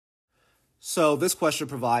So this question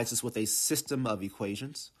provides us with a system of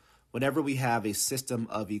equations. Whenever we have a system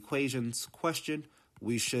of equations question,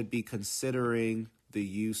 we should be considering the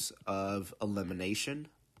use of elimination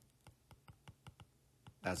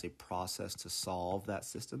as a process to solve that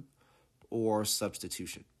system, or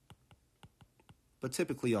substitution. But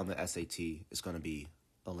typically on the SAT, it's going to be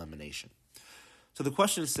elimination. So the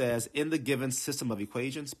question says, in the given system of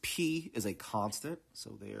equations, P is a constant.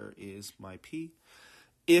 So there is my P.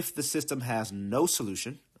 If the system has no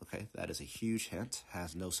solution, okay, that is a huge hint,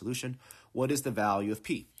 has no solution, what is the value of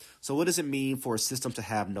P? So what does it mean for a system to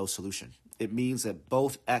have no solution? It means that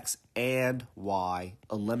both X and Y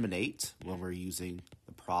eliminate when we're using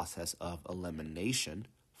the process of elimination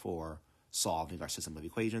for solving our system of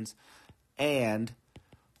equations, and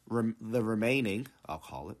the remaining, I'll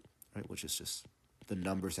call it, right, which is just the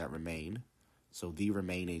numbers that remain. So the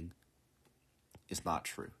remaining is not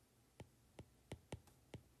true.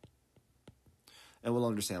 And we'll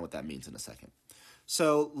understand what that means in a second.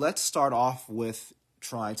 So let's start off with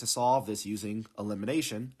trying to solve this using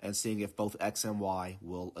elimination and seeing if both X and Y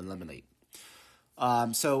will eliminate.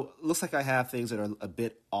 So it looks like I have things that are a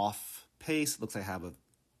bit off pace. It looks like I have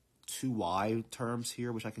two Y terms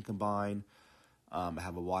here, which I can combine. I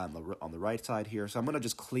have a Y on the right side here. So I'm going to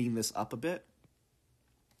just clean this up a bit.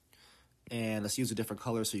 And let's use a different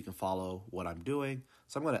color so you can follow what I'm doing.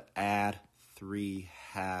 So I'm going to add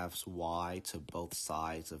 3/2 Y to both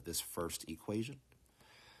sides of this first equation.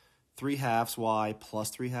 3/2 Y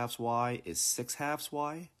plus 3/2 Y is 6/2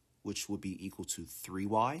 Y, which would be equal to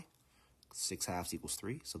 3Y. 6/2 equals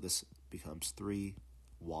 3, so this becomes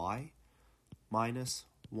 3Y minus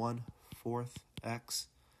 1/4 X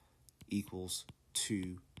equals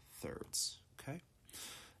 2/3, okay?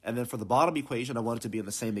 And then for the bottom equation, I want it to be in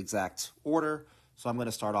the same exact order, so I'm going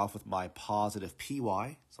to start off with my positive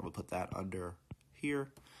PY, so I'm going to put that under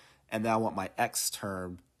here, and now I want my X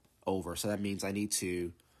term over, so that means I need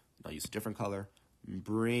to, I'll use a different color,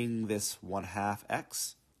 bring this 1/2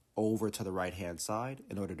 X over to the right-hand side.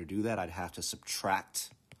 In order to do that, I'd have to subtract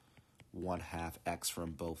 1/2 X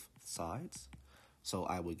from both sides. So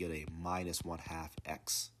I would get a minus 1/2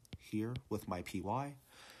 X here with my PY.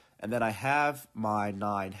 And then I have my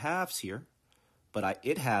 9/2 here, but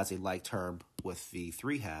it has a like term with the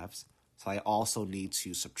 3/2. So I also need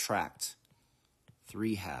to subtract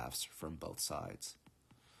 3/2 from both sides.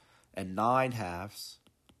 And 9/2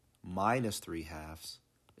 minus 3/2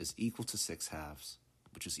 is equal to 6/2,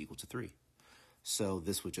 which is equal to 3. So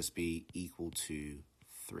this would just be equal to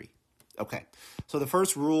 3. Okay, so the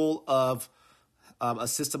first rule of a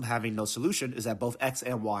system having no solution is that both X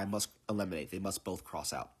and Y must eliminate. They must both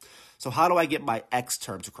cross out. So how do I get my X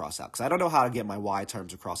term to cross out? Because I don't know how to get my Y term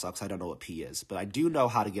to cross out because I don't know what P is. But I do know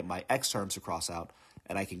how to get my X term to cross out,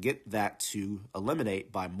 and I can get that to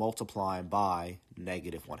eliminate by multiplying by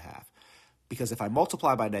negative 1/2. Because if I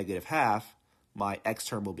multiply by negative 1/2, my X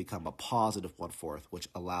term will become a positive 1/4, which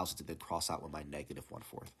allows it to then cross out with my negative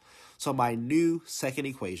 1/4. So my new second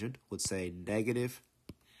equation would say negative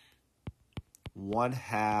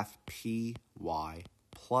 1/2 PY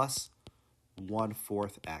plus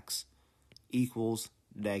 1/4 X equals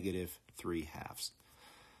negative 3/2.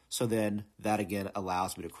 So then that again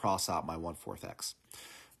allows me to cross out my 1/4 X.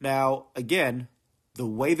 Now, again, the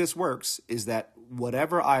way this works is that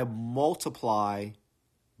whatever I multiply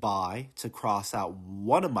by to cross out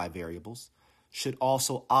one of my variables should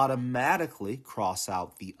also automatically cross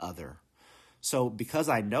out the other. So because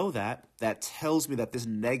I know that, that tells me that this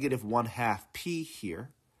negative 1/2 P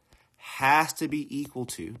here has to be equal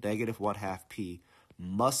to, negative 1/2 P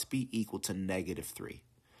must be equal to negative 3.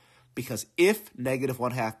 Because if negative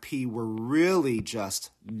 1/2 P were really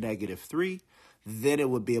just negative 3, then it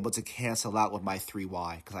would be able to cancel out with my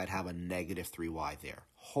 3Y because I'd have a negative 3Y there.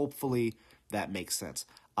 Hopefully that makes sense.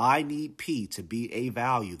 I need P to be a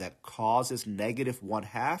value that causes negative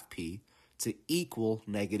 1/2 P to equal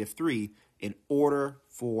negative 3 in order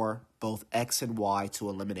for both X and Y to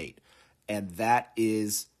eliminate. And that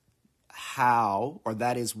is how, or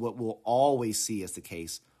that is what we'll always see as the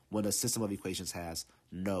case when a system of equations has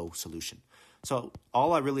no solution. So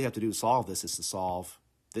all I really have to do to solve this is to solve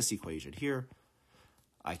this equation here.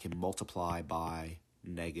 I can multiply by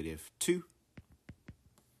negative 2.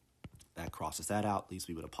 That crosses that out, leaves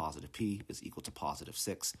me with a positive P is equal to positive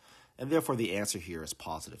 6. And therefore, the answer here is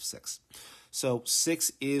positive 6. So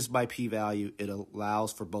 6 is my p-value. It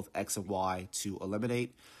allows for both X and Y to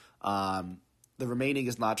eliminate. The remaining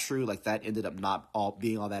is not true. Like that ended up not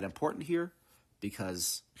being all that important here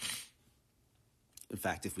because, in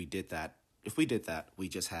fact, if we did that,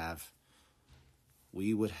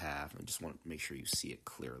 we would have, I just want to make sure you see it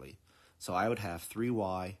clearly. So I would have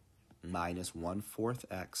 3Y minus 1/4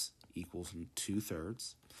 x equals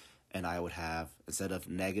 2/3. And I would have, instead of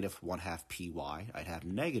negative 1/2 py, I'd have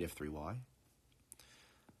negative 3y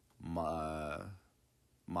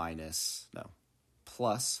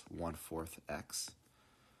plus 1/4 x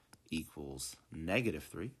equals negative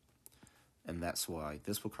 3. And that's why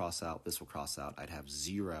this will cross out, this will cross out. I'd have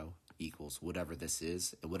 0 equals whatever this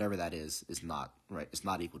is, and whatever that is not, right? It's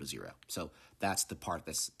not equal to 0. So that's the part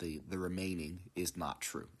that's the remaining is not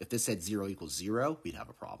true. If this said 0 equals 0, we'd have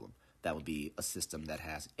a problem. That would be a system that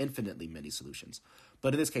has infinitely many solutions.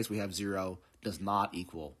 But in this case, we have 0 does not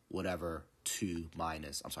equal whatever 2/3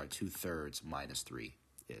 minus 3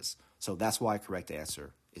 is. So that's why correct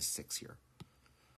answer is 6 here.